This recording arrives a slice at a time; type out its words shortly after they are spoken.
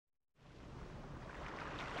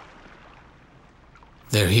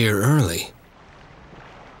They're here early.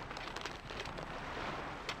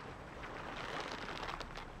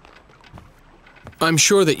 I'm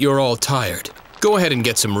sure that you're all tired. Go ahead and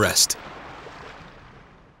get some rest.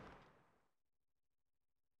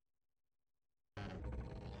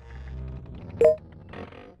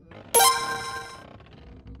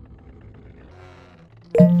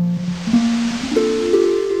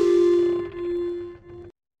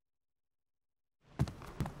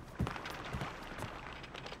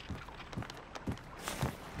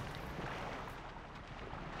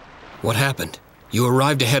 What happened? You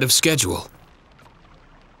arrived ahead of schedule.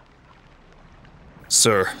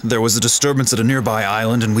 Sir, there was a disturbance at a nearby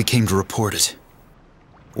island and we came to report it.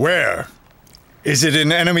 Where? Is it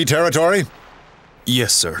in enemy territory?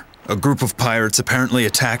 Yes, sir. A group of pirates apparently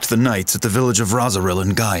attacked the knights at the village of Razaril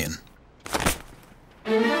in Gaian.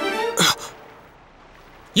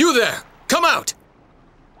 You there! Come out!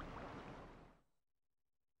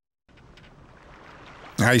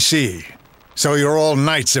 I see. So you're all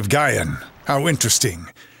knights of Gaian. How interesting.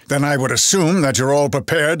 Then I would assume that you're all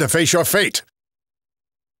prepared to face your fate.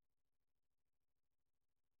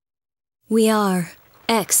 We are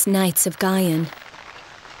ex-Knights of Gaian.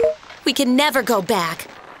 We can never go back.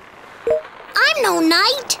 I'm no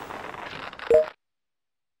knight.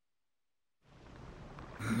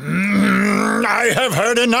 I have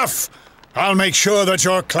heard enough. I'll make sure that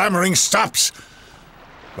your clamoring stops.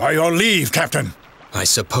 By your leave, Captain. I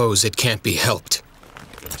suppose it can't be helped.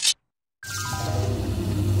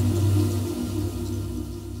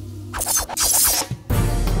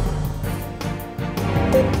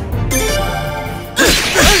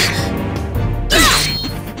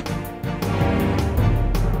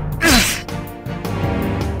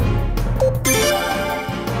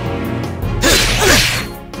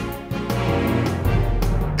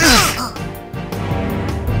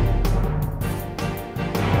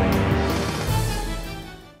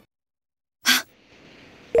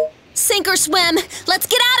 Sink or swim! Let's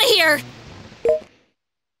get out of here!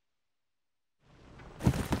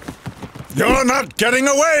 You're not getting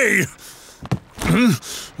away!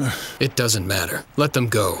 It doesn't matter. Let them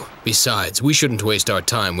go. Besides, we shouldn't waste our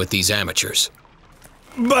time with these amateurs.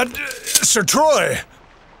 But, Sir Troy...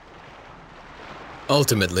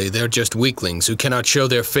 Ultimately, they're just weaklings who cannot show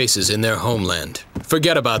their faces in their homeland.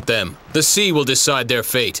 Forget about them. The sea will decide their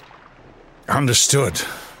fate. Understood.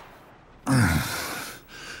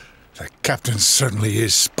 The captain certainly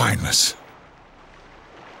is spineless.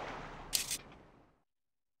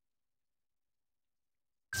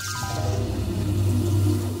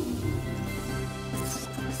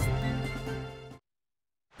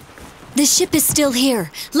 The ship is still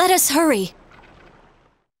here. Let us hurry.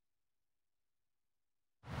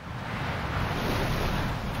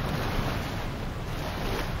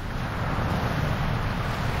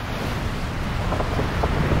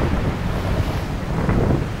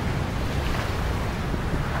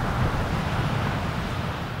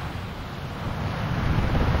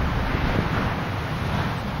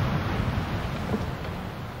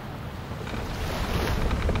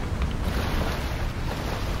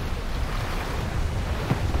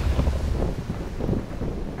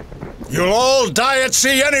 You'll all die at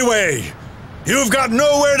sea anyway! You've got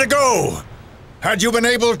nowhere to go! Had you been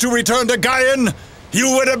able to return to Gaian,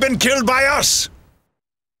 you would have been killed by us!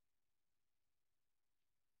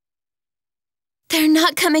 They're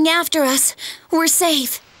not coming after us. We're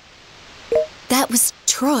safe. That was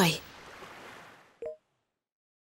Troy.